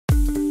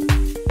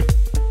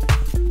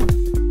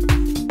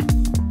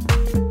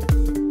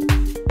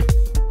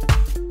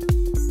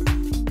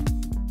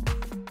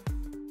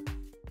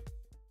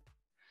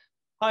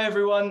Hi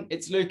everyone,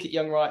 it's Luke at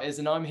Young Writers,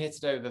 and I'm here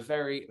today with a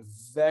very,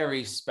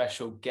 very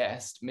special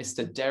guest,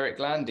 Mr. Derek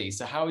Landy.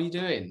 So how are you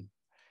doing?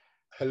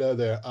 Hello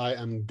there. I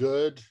am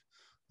good.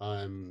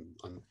 I'm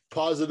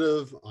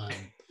positive. I'm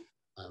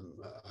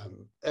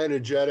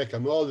energetic.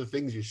 I'm all the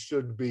things you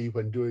should be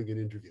when doing an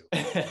interview.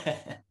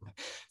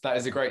 That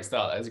is a great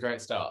start. That is a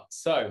great start.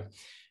 So,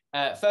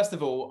 first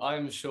of all,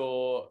 I'm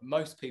sure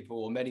most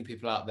people or many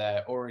people out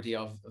there already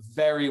are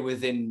very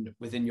within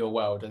your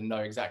world and know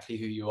exactly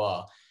who you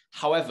are.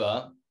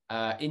 However,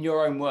 in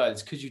your own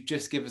words, could you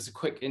just give us a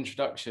quick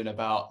introduction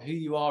about who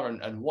you are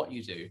and what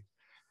you do?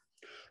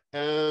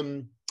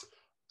 Um,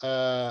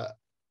 uh,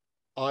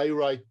 I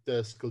write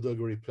the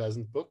Skullduggery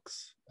Pleasant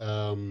books.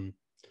 I've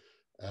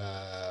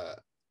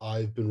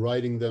been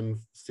writing them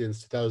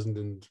since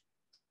 2000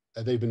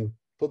 they've been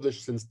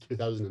published since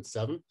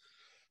 2007.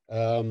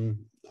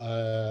 And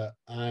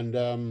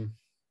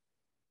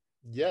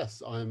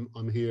Yes,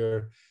 I'm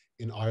here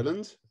in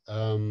Ireland.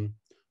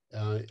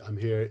 I'm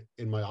here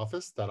in my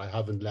office that I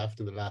haven't left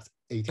in the last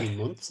 18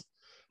 months.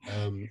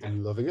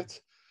 I'm loving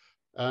it.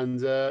 And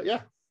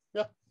yeah,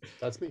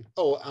 that's me.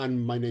 Oh,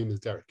 and my name is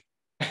Derek.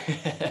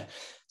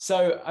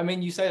 So, I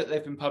mean, you say that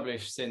they've been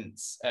published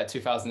since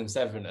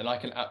 2007, and I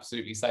can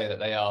absolutely say that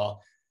they are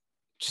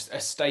just a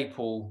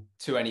staple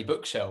to any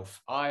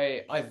bookshelf.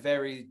 I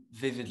very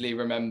vividly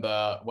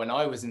remember when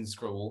I was in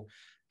school,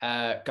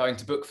 going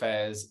to book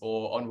fairs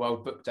or on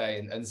World Book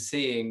Day and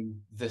seeing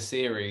the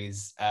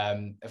series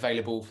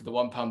available for the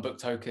 £1 book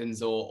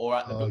tokens or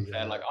at the Oh book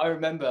fair. yeah. Like I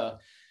remember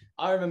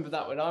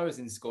that when I was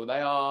in school.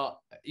 They are,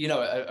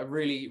 a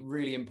really,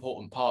 really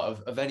important part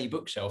of any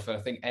bookshelf, and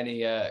I think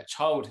any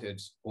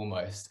childhood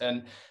almost.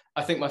 And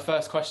I think my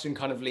first question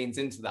kind of leans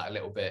into that a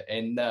little bit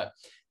in that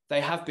they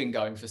have been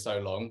going for so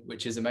long,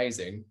 which is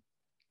amazing.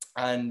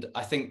 And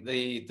I think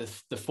the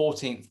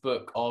 14th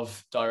book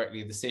of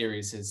directly the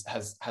series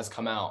has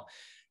come out.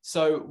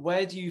 So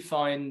where do you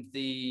find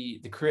the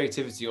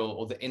creativity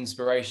or the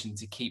inspiration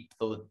to keep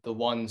the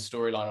one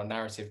storyline or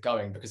narrative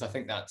going? Because I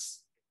think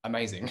that's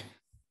amazing.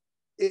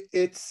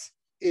 It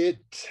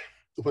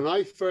when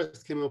I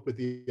first came up with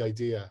the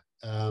idea,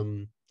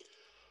 and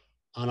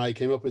I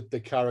came up with the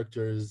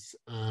characters,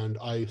 and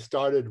I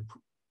started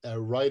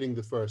writing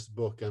the first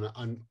book,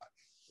 and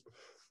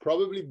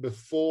probably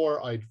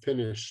before I'd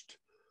finished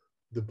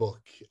the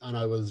book, and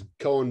I was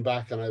going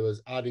back and I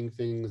was adding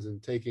things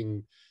and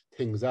taking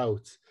things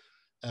out.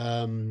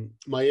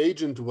 My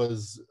agent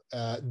was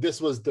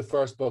this was the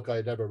first book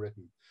I'd ever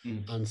written,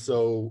 Mm. and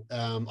so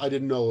I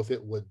didn't know if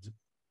it would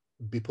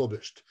be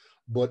published.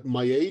 But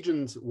my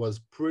agent was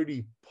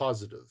pretty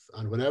positive,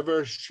 and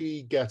whenever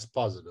she gets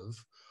positive,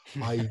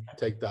 I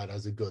take that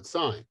as a good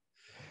sign.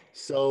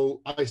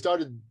 So I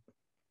started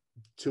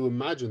to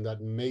imagine that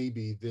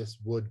maybe this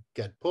would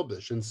get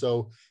published. And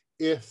so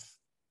if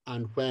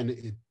and when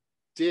it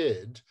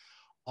did,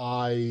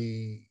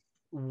 I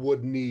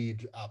would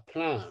need a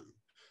plan.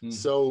 Mm.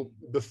 So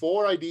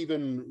before I'd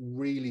even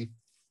really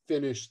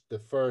finished the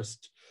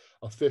first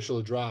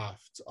official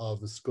draft of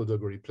the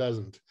Skulduggery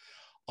Pleasant,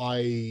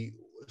 I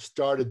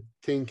started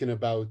thinking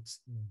about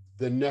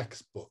the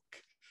next book,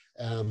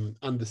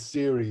 and the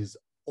series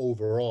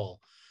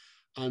overall.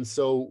 And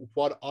so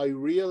what I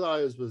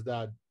realized was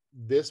that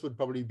this would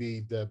probably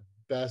be the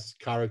best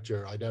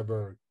character I'd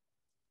ever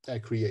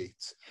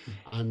create.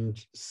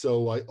 And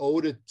so I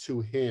owed it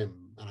to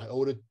him, and I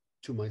owed it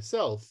to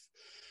myself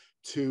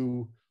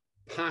to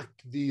pack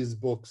these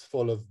books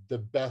full of the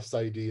best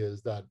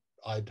ideas that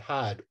I'd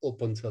had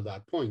up until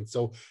that point.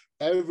 So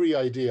every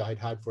idea I'd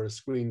had for a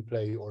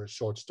screenplay or a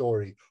short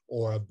story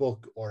or a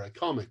book or a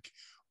comic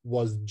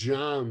was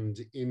jammed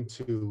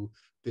into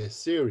this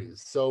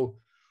series. So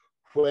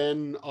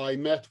when I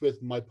met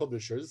with my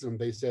publishers and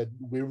they said,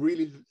 we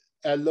really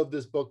love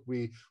this book,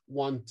 we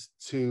want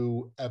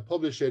to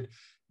publish it,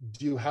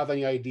 do you have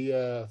any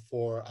idea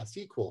for a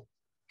sequel?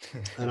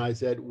 And I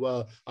said,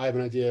 well, I have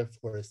an idea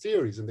for a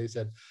series. And they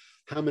said,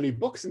 how many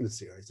books in the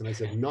series? And I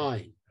said,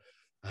 9.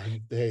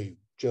 And they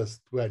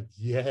just went,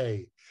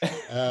 yay.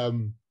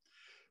 And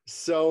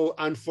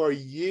for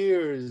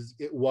years,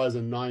 it was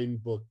a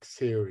 9-book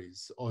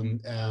series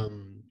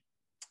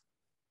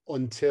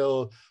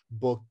until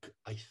book,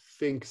 I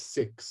think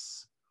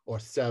 6 or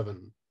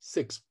 7,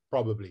 6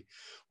 probably,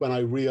 when I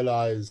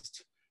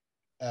realized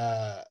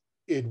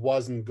it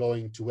wasn't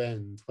going to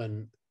end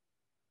when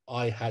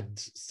I had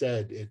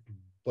said it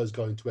was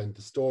going to end.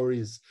 The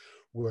stories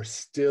were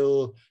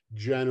still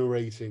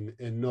generating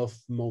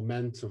enough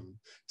momentum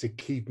to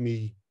keep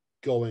me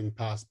going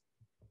past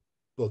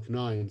book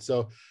 9.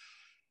 So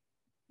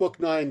book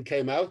 9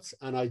 came out,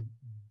 and I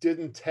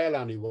didn't tell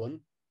anyone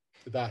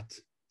that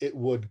it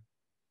would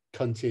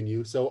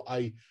continue. So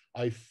I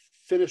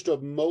finished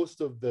up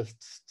most of the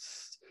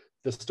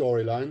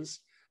storylines,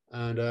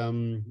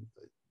 and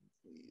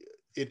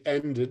it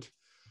ended.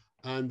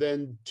 And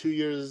then 2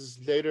 years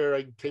later,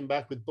 I came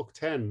back with book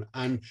 10.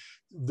 And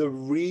the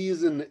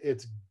reason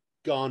it's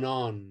gone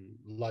on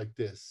like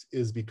this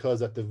is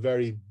because at the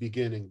very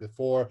beginning,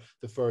 before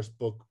the first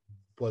book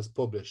was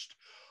published,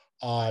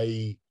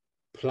 I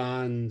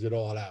planned it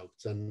all out.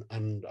 And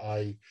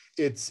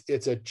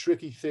it's a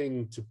tricky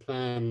thing to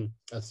plan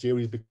a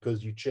series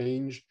because you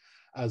change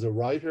as a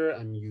writer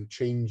and you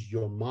change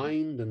your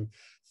mind, and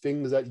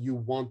things that you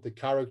want the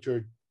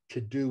character to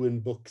do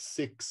in book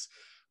 6,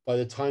 by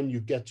the time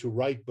you get to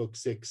write book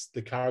 6,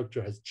 the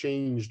character has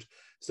changed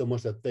so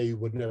much that they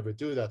would never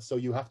do that. So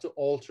you have to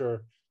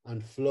alter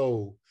and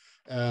flow.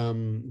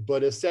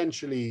 But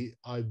essentially,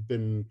 I've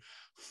been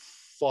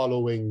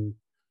following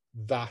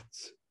that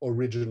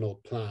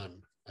original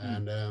plan.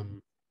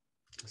 And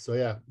so,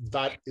 yeah,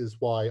 that is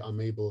why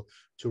I'm able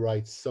to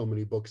write so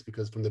many books,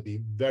 because from the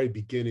very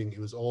beginning, it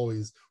was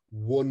always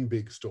one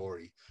big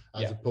story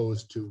as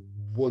opposed to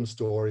one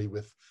story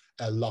with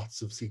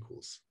lots of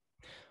sequels.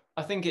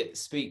 I think it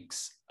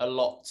speaks a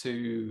lot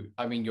to,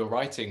 I mean, your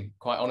writing,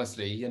 quite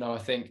honestly. You know, I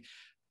think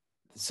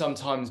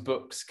sometimes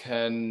books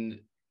can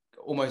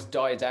almost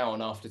die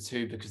down after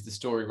 2 because the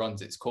story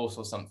runs its course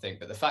or something.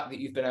 But the fact that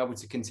you've been able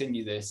to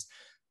continue this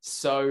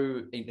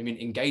so, I mean,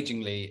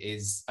 engagingly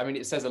is, I mean,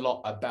 it says a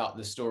lot about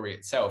the story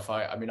itself.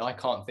 I mean, I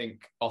can't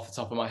think off the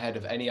top of my head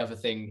of any other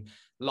thing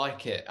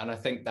like it. And I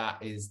think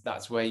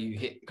that's where you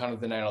hit kind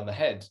of the nail on the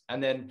head.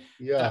 And then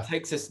that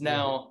takes us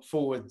now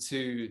forward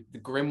to the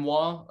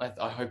Grimoire.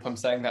 I hope I'm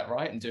saying that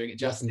right and doing it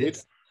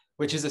justice,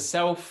 which is a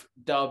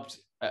self-dubbed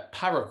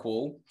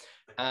Paraquel.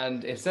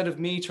 And instead of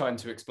me trying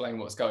to explain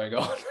what's going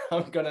on,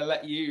 I'm going to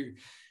let you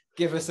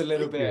give us a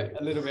little bit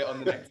on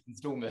the next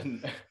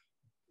installment.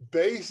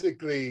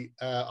 Basically,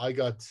 I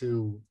got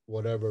to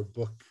whatever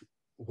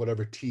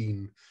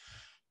teen,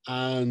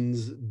 and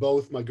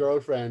both my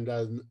girlfriend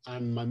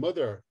and my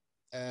mother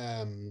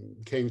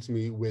came to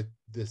me with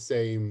the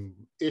same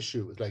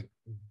issue. It's like,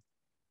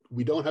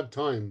 we don't have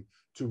time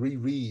to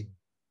reread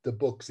the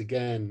books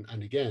again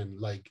and again,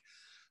 like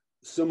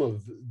some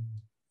of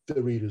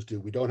the readers do.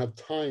 We don't have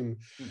time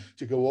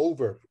to go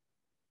over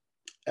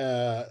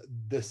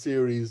the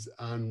series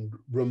and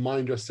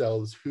remind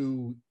ourselves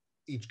who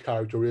each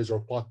character is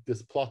or what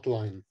this plot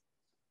line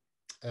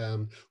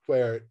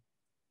where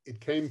it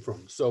came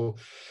from. So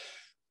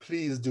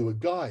please do a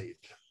guide.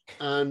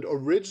 And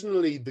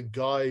originally the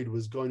guide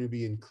was going to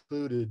be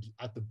included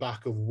at the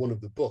back of one of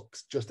the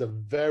books, just a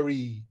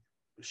very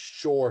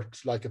short,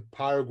 like a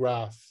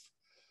paragraph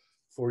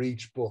for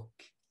each book,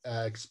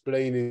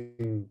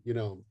 explaining, you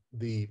know,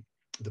 the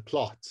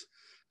plot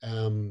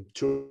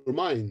to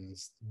remind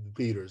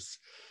readers.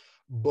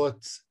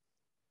 But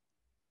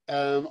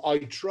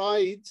I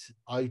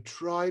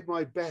tried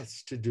my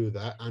best to do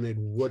that, and it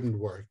wouldn't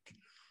work.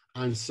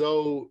 And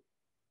so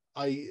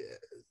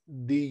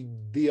the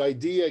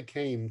idea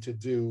came to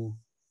do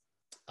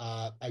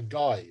a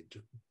guide,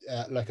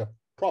 like a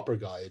proper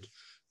guide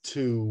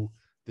to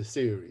the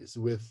series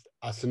with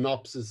a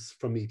synopsis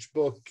from each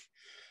book.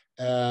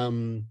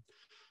 And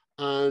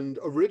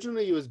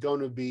originally it was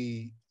going to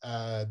be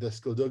the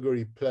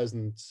Skulduggery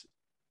Pleasant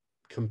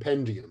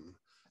Compendium.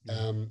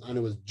 And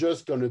it was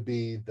just going to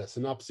be the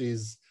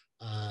synopses,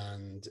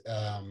 and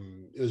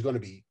it was going to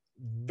be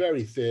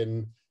very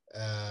thin,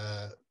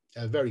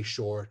 very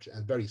short,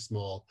 and very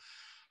small.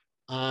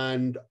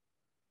 And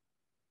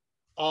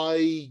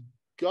I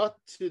got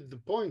to the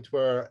point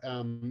where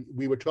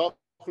we were talking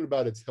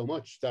about it so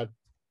much that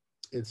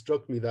it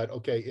struck me that,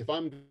 okay, if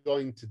I'm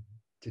going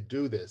to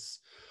do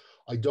this,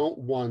 I don't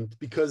want,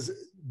 because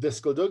the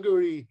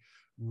Skulduggery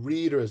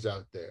readers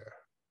out there,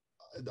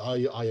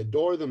 I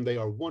adore them. They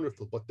are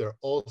wonderful, but they're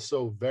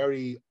also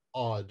very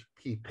odd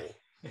people.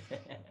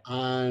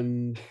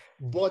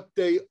 But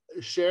they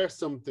share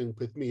something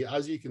with me.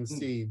 As you can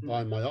see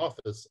by my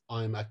office,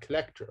 I'm a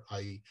collector.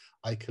 I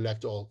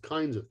collect all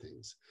kinds of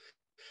things.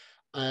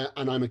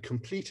 And I'm a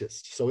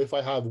completist. So if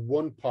I have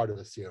one part of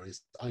a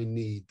series, I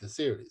need the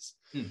series.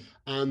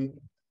 And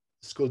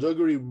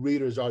Skulduggery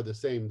readers are the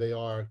same. They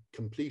are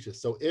completists.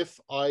 So if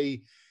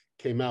I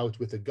came out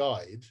with a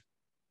guide,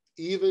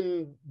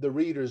 even the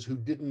readers who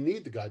didn't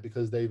need the guide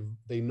because they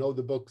know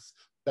the books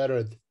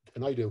better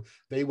than I do,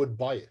 they would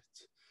buy it.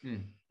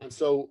 And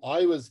so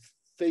I was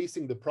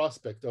facing the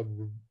prospect of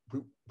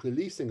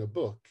releasing a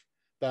book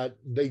that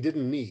they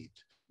didn't need,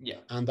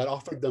 and that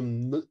offered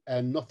them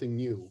nothing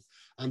new.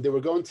 And they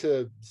were going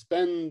to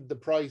spend the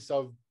price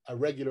of a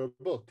regular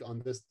book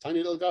on this tiny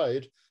little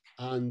guide,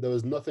 and there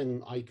was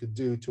nothing I could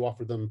do to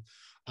offer them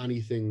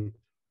anything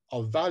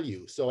of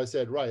value. So I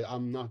said, right,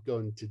 I'm not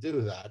going to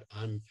do that.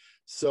 And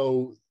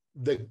so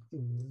the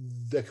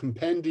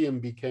compendium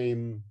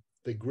became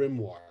the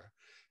grimoire.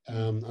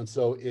 And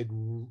so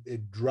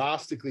it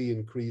drastically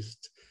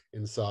increased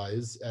in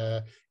size.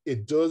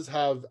 It does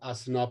have a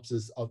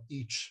synopsis of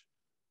each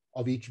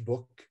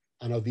book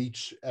and of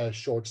each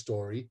short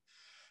story.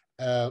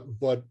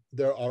 But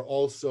there are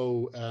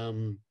also,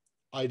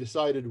 I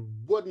decided,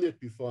 wouldn't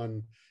it be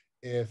fun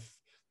if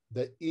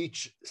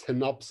each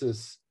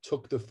synopsis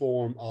took the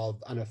form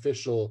of an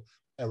official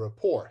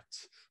report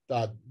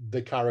that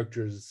the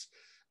characters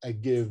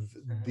give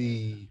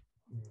the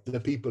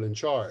people in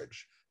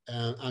charge.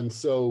 And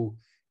so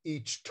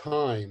each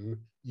time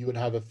you would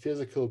have a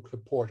physical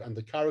report, and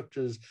the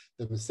characters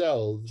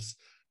themselves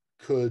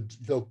could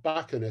look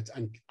back on it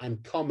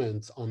and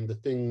comment on the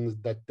things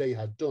that they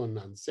had done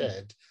and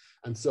said.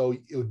 And so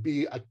it would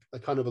be a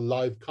kind of a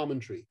live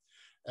commentary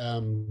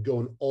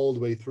going all the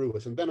way through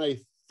it. And then I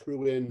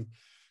threw in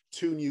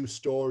 2 new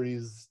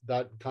stories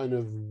that kind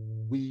of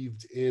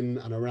weaved in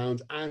and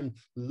around, and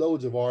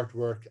loads of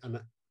artwork and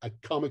a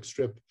comic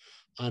strip.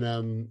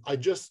 And I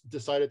just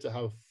decided to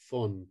have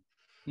fun.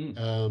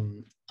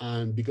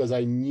 And because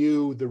I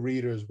knew the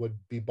readers would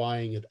be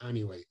buying it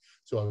anyway.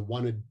 So I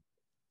wanted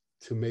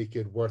to make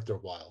it worth their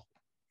while.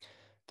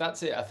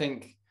 That's it. I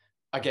think,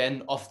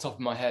 again, off the top of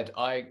my head,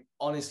 I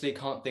honestly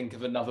can't think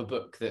of another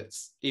book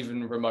that's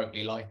even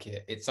remotely like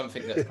it. It's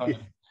something that's kind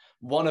of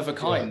one of a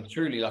kind,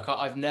 truly. Like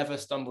I've never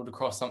stumbled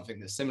across something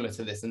that's similar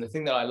to this. And the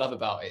thing that I love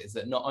about it is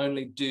that not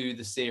only do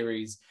the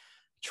series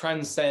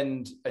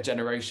transcend a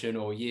generation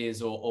or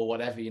years or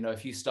whatever, you know,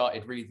 if you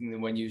started reading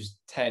them when you was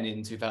 10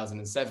 in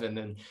 2007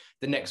 and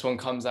the next one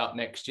comes out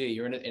next year,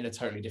 you're in a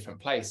totally different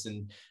place.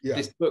 And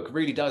this book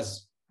really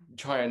does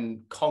try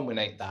and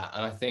culminate that.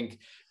 And I think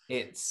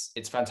it's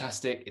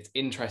fantastic, it's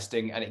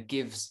interesting, and it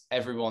gives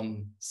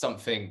everyone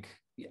something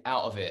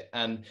out of it.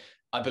 And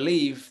I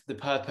believe the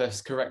purpose,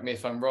 correct me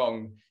if I'm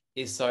wrong,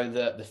 is so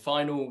that the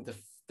final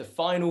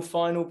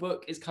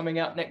book is coming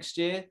out next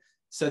year.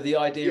 So the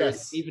idea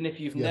is, even if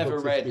you've never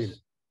read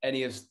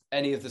any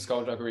of the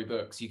Skullduggery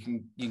books, you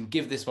can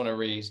give this one a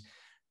read,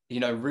 you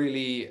know,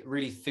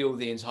 really feel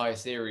the entire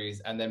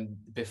series, and then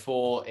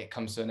before it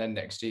comes to an end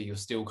next year, you're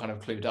still kind of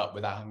clued up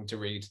without having to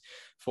read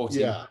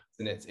 14 books.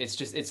 And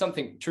it's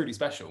something truly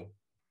special.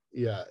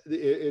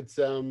 It's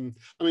I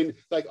mean,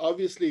 like,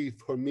 obviously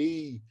for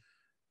me,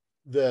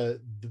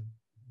 the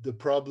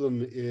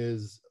problem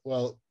is,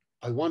 well,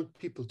 I want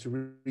people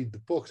to read the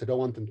books. I don't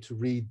want them to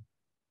read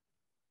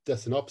the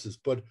synopsis.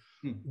 But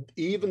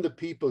even the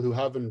people who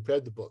haven't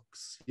read the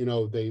books, you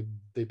know, they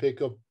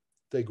pick up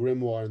the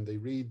grimoire and they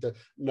read the,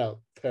 now,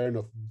 fair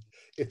enough,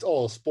 it's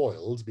all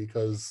spoiled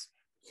because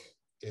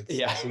it's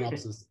a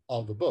synopsis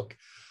of the book.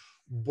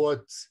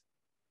 But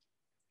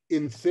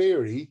in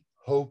theory,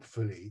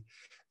 hopefully,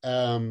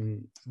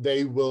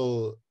 they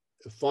will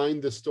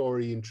find the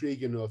story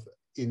intriguing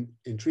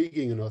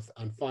enough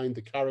and find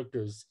the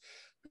characters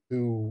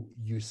who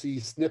you see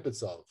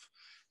snippets of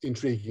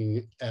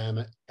intriguing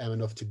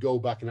enough to go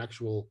back and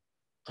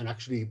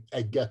actually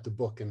get the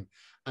book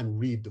and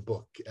read the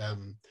book.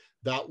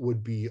 That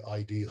would be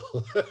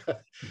ideal.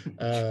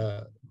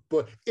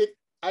 But it,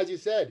 as you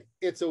said,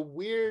 it's a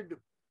weird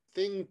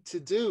thing to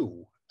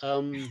do.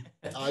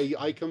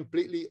 I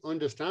completely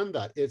understand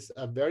that. It's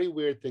a very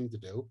weird thing to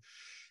do.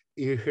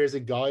 Here's a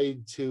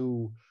guide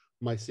to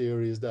my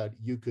series that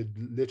you could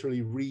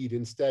literally read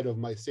instead of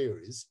my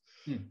series,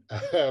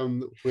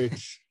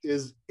 which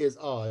is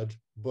odd.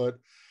 But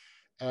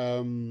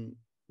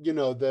you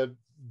know, the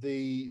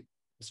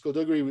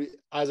Skulduggery,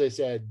 as I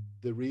said,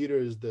 the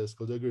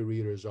Skulduggery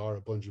readers are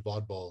a bunch of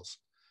oddballs,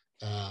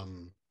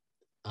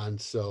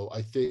 and so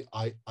I think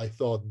I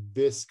thought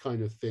this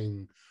kind of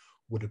thing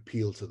would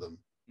appeal to them.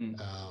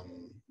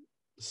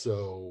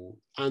 So,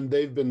 and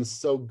they've been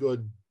so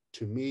good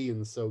to me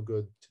and so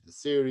good to the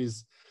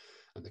series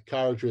and the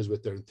characters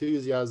with their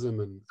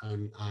enthusiasm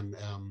and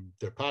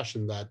their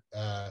passion that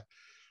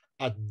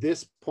at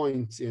this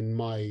point in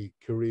my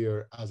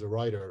career as a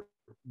writer,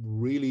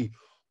 really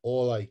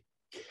all I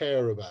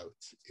care about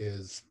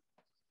is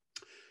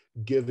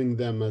giving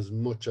them as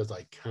much as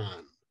I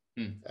can.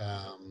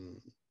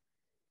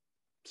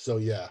 So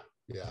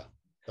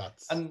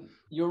that's, and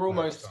you're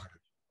almost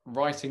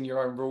writing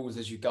your own rules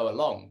as you go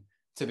along,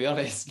 to be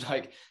honest.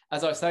 Like,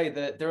 as I say,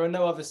 that there are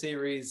no other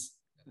series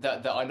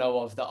that I know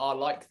of that are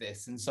like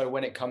this. And so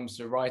when it comes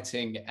to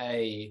writing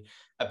a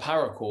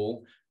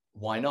Paraquel,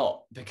 why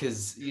not?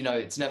 Because, you know,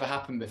 it's never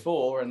happened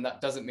before, and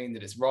that doesn't mean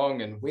that it's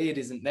wrong, and weird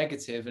isn't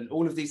negative, and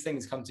all of these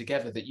things come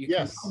together that you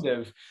can kind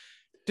of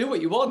do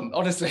what you want,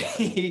 honestly.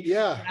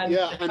 And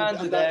the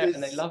fans are there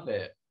and they love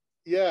it.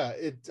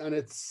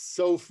 It's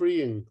so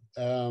freeing,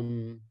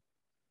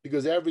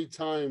 because every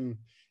time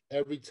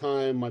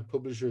my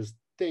publishers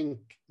think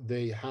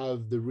they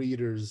have the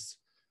readers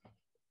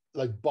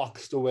like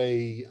boxed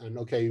away and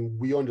okay,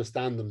 we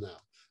understand them now,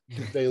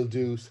 they'll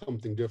do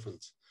something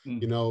different.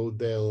 You know,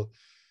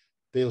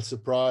 they'll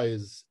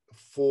surprise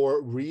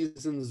for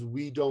reasons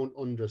we don't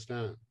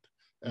understand.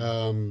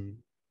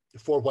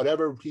 For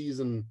whatever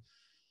reason,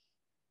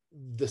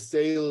 the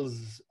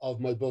sales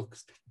of my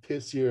books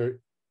this year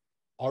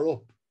are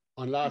up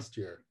on last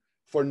year.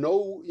 For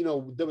no, you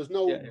know, there was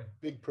no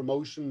big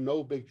promotion,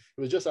 it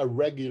was just a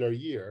regular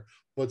year,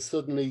 but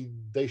suddenly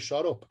they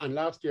shot up. And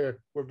last year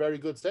were very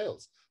good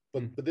sales.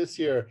 But this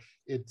year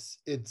it's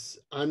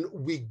and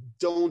we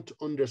don't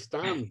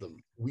understand them.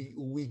 We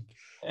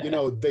you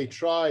know, they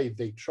try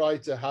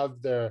to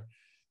have their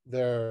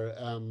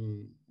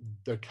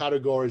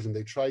categories, and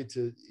they try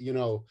to, you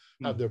know,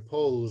 have their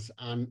polls,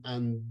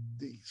 and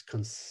these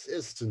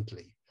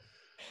consistently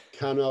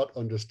cannot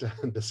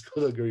understand the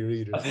Skulduggery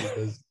readers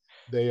because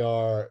they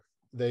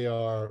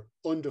are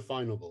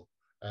undefinable.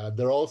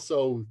 They're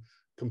also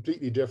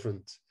completely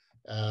different.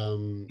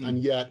 and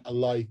yet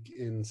alike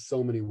in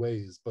so many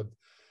ways. But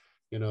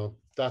you know,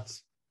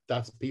 that's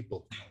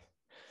people.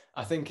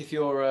 I think if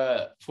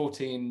you're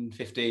 14,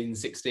 15,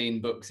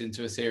 16 books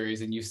into a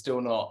series and you've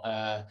still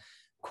not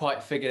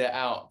quite figured it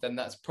out, then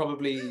that's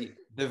probably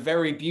the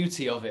very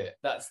beauty of it.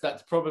 That's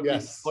probably the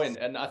Yes. point.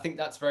 And I think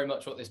that's very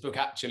much what this book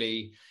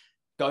actually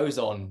goes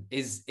on,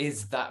 is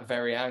that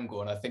very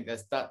angle. And I think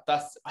that's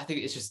I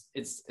think it's just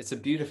it's a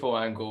beautiful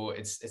angle.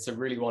 It's a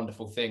really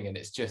wonderful thing, and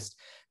it's just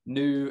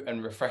new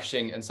and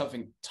refreshing and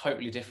something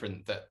totally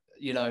different that,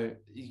 you know,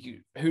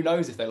 who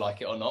knows if they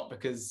like it or not,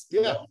 because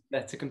Yeah, what's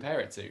there to compare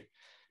it to.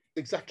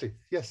 exactly.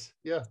 Yes.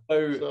 Yeah.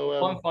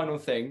 So one final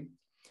thing,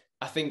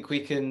 I think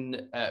we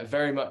can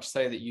very much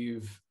say that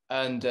you've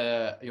earned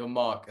your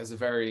mark as a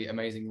very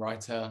amazing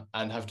writer,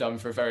 and have done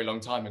for a very long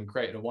time, and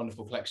created a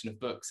wonderful collection of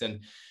books.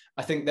 And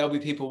I think there'll be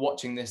people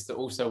watching this that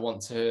also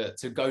want to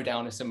go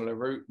down a similar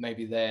route.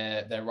 Maybe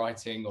they're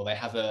writing, or they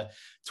have a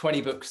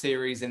 20-book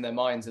series in their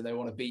minds and they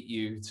want to beat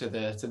you to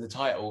the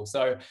title.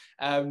 So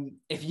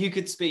if you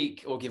could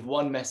speak or give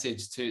one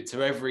message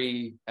to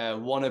every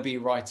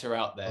wannabe writer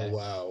out there. Oh,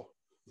 wow.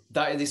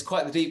 That is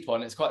quite the deep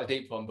one. It's quite a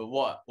deep one, but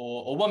what,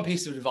 or one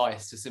piece of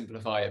advice to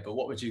simplify it, but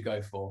what would you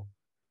go for?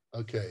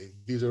 Okay,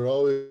 these are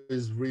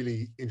always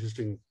really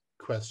interesting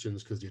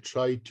questions, because you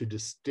try to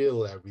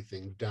distill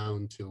everything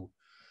down to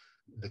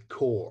the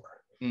core.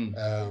 And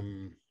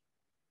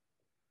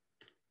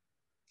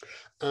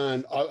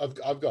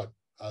I've got,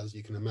 as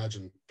you can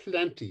imagine,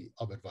 plenty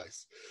of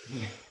advice.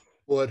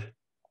 But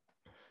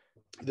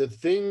the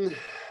thing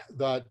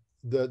that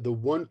the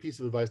one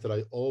piece of advice that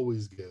I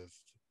always give,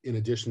 in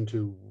addition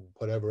to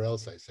whatever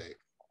else I say,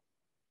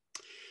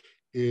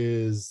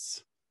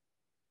 is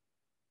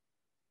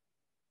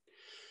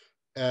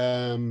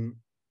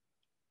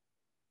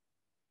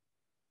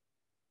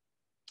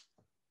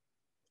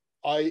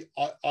I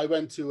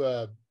went to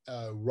a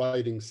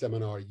writing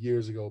seminar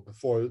years ago,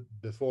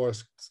 before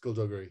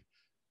Skullduggery,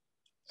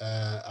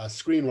 a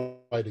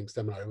screenwriting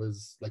seminar. It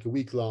was like a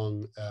week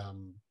long,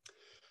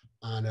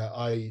 and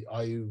I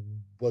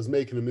was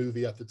making a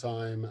movie at the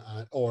time,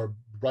 or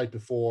right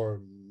before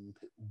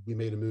we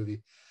made a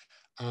movie,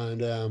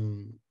 and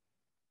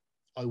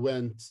I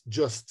went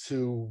just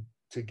to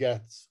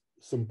get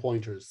some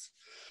pointers.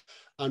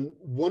 And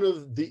one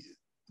of the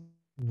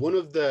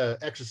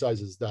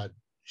exercises that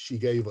she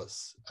gave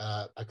us,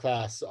 a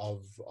class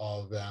of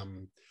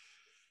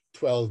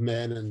 12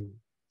 men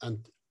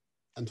and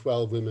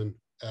 12 women,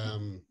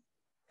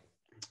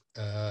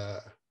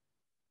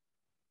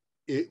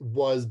 it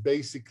was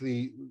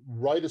basically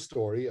write a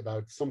story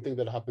about something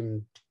that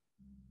happened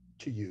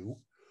to you,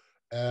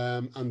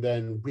 and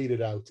then read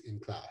it out in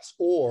class.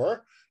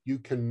 Or you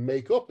can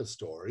make up a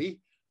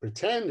story,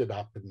 pretend it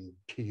happened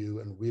to you,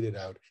 and read it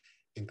out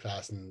in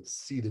class and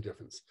see the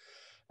difference.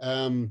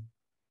 And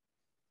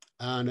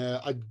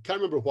I can't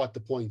remember what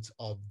the point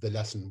of the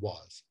lesson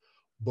was,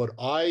 but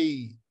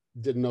I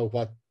didn't know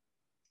what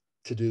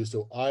to do.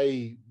 So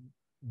I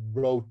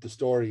wrote the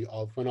story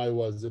of when I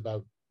was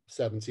about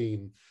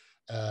 17,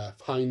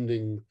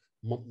 finding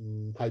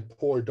my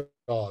poor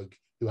dog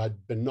who had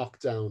been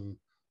knocked down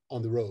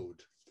on the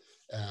road.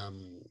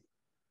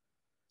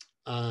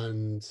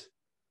 And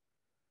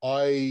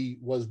I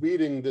was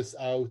reading this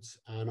out,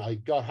 and I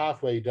got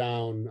halfway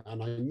down,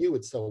 and I knew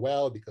it so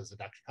well because it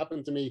actually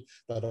happened to me,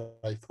 that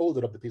I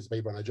folded up the piece of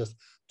paper and I just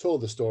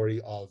told the story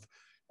of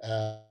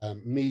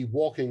me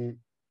walking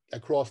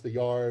across the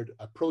yard,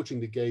 approaching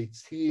the gate,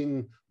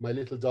 seeing my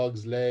little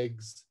dog's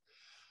legs.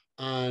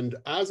 And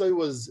as I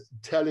was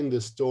telling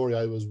this story,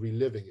 I was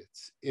reliving it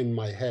in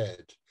my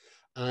head.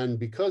 And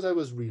because I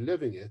was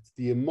reliving it,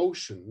 the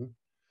emotion,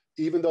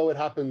 even though it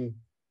happened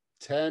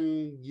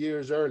 10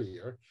 years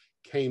earlier,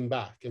 came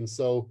back. And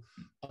so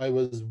I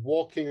was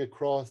walking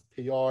across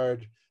the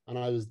yard and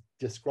I was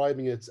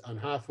describing it, and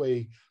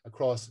halfway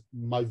across,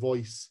 my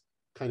voice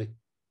kind of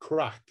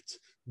cracked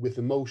with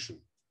emotion.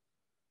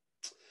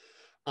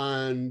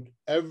 And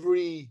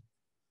every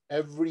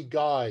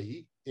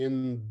guy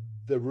in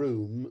the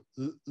room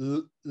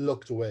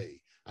looked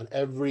away, and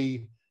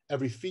every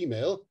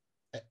female,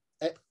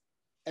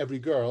 every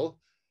girl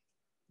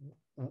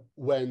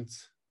went.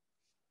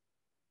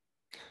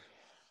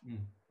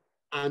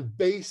 And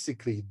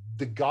basically,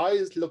 the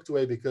guys looked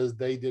away because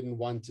they didn't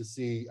want to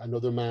see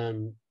another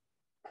man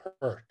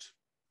hurt.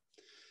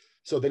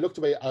 So they looked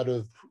away out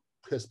of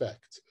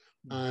respect.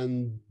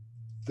 And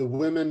the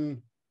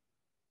women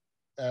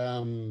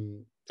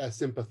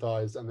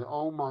sympathized, and they,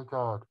 oh my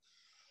God.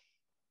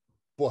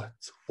 But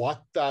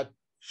what that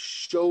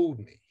showed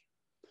me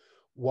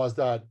was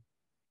that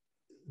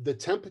the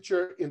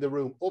temperature in the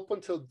room up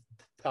until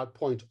that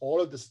point,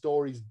 all of the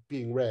stories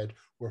being read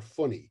were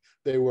funny.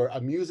 They were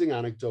amusing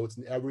anecdotes,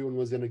 and everyone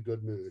was in a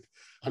good mood.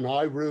 And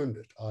I ruined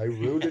it. I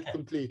ruined it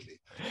completely.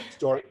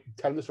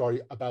 Telling the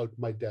story about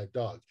my dead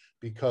dog,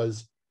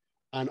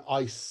 and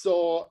I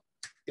saw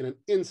in an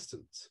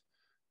instant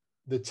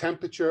the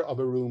temperature of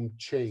a room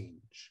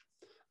change,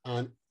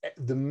 and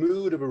the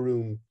mood of a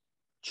room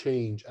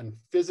change, and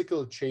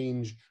physical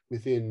change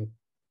within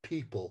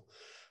people.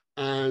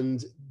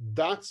 And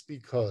that's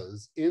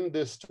because in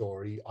this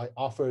story, I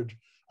offered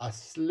a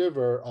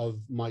sliver of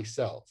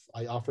myself.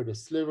 I offered a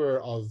sliver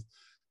of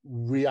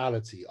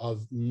reality,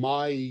 of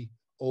my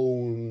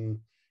own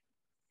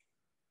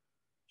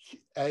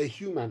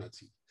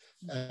humanity.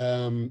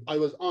 I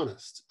was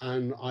honest,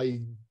 and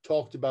I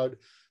talked about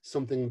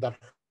something that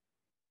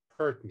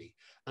hurt me.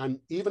 And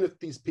even if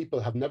these people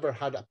have never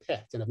had a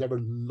pet and have never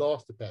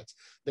lost a pet,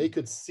 they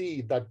could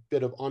see that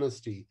bit of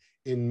honesty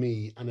in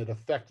me, and it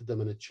affected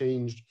them, and it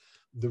changed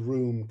the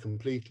room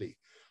completely.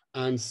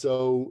 And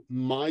so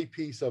my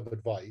piece of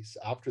advice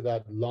after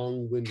that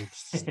long-winded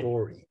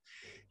story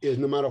is,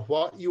 no matter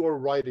what you are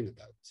writing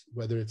about,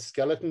 whether it's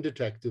skeleton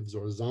detectives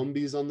or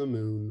zombies on the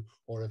moon,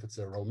 or if it's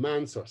a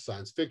romance or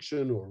science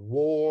fiction or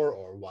war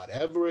or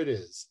whatever it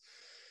is,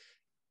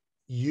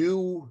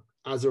 you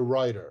as a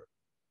writer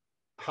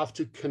have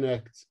to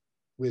connect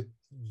with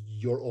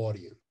your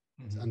audience.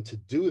 Mm-hmm. And to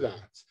do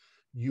that,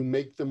 you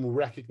make them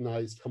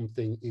recognize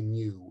something in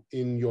you,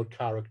 in your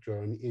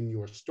character, and in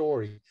your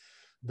story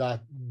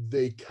that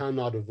they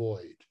cannot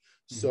avoid.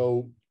 Mm-hmm.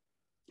 So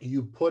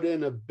you put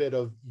in a bit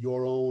of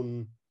your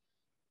own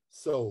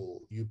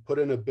soul, you put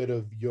in a bit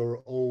of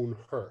your own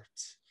hurt,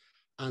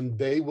 and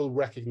they will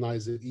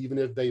recognize it, even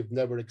if they've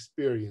never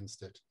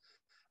experienced it.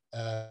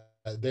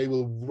 They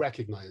will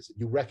recognize it.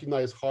 You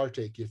recognize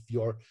heartache if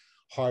your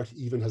heart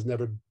even has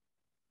never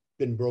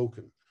been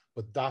broken.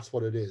 But that's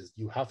what it is.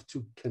 You have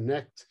to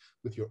connect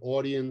with your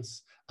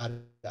audience at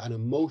an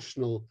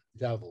emotional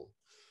level.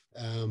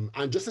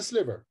 And just a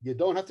sliver. You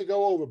don't have to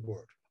go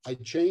overboard. I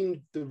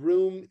changed the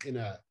room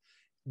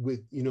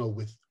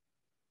with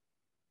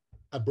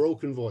a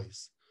broken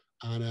voice.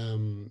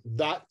 And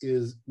that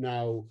is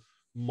now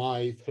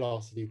my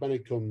philosophy when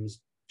it comes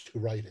to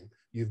writing.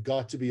 You've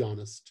got to be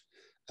honest.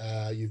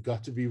 You've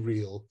got to be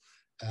real.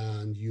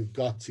 And you've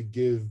got to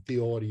give the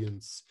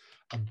audience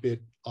a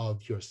bit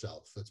of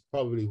yourself. That's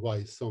probably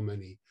why so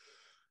many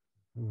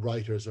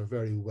writers are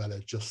very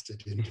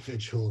well-adjusted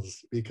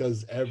individuals,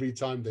 because every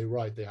time they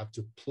write, they have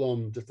to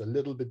plumb just a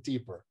little bit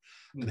deeper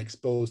and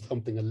expose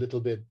something a little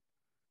bit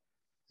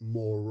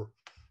more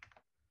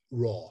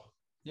raw.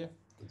 Yeah.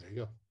 And there you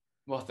go.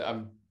 Well,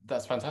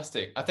 that's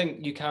fantastic. I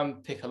think you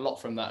can pick a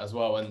lot from that as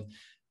well. And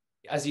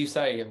as you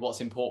say, what's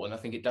important,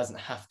 I think it doesn't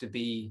have to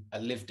be a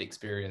lived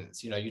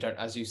experience. You don't,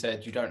 as you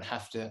said, you don't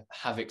have to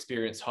have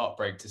experienced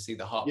heartbreak to see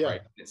the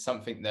heartbreak. Yeah. It's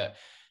something that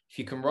if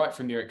you can write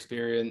from your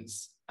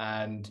experience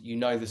and you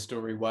know the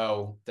story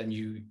well, then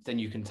you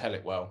can tell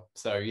it well.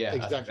 So yeah,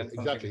 exactly.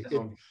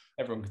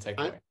 Everyone can take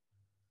away.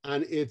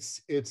 And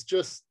it's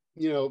just,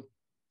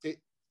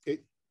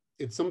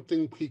 it's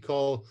something we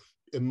call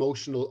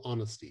emotional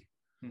honesty.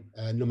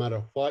 No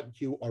matter what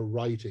you are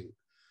writing,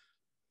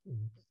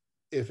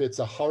 if it's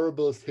a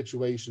horrible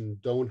situation,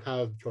 don't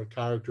have your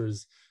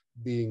characters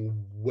being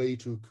way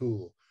too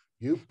cool.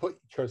 You put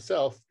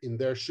yourself in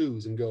their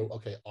shoes and go,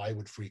 okay, I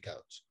would freak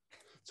out.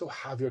 So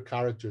have your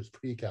characters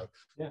freak out.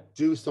 Yeah.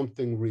 Do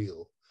something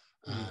real,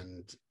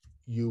 and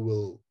you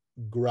will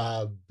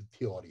grab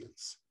the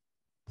audience.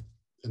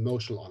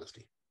 Emotional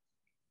honesty.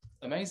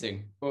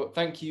 Amazing. Well,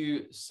 thank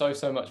you so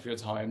much for your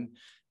time.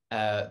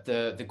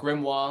 The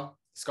grimoire,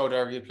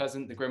 Skulduggery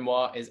Pleasant, the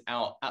grimoire is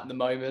out at the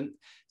moment.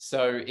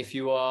 So if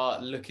you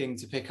are looking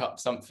to pick up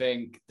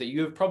something that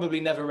you have probably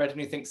never read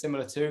anything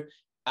similar to,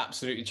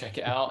 absolutely check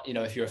it out.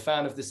 If you're a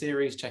fan of the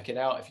series, check it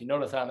out. If you're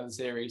not a fan of the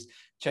series,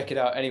 check it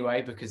out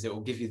anyway, because it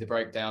will give you the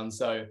breakdown.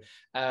 So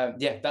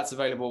yeah, that's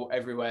available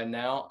everywhere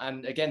now.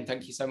 And again,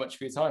 thank you so much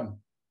for your time.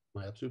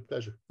 My absolute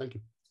pleasure. Thank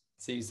you.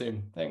 See you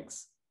soon.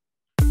 Thanks.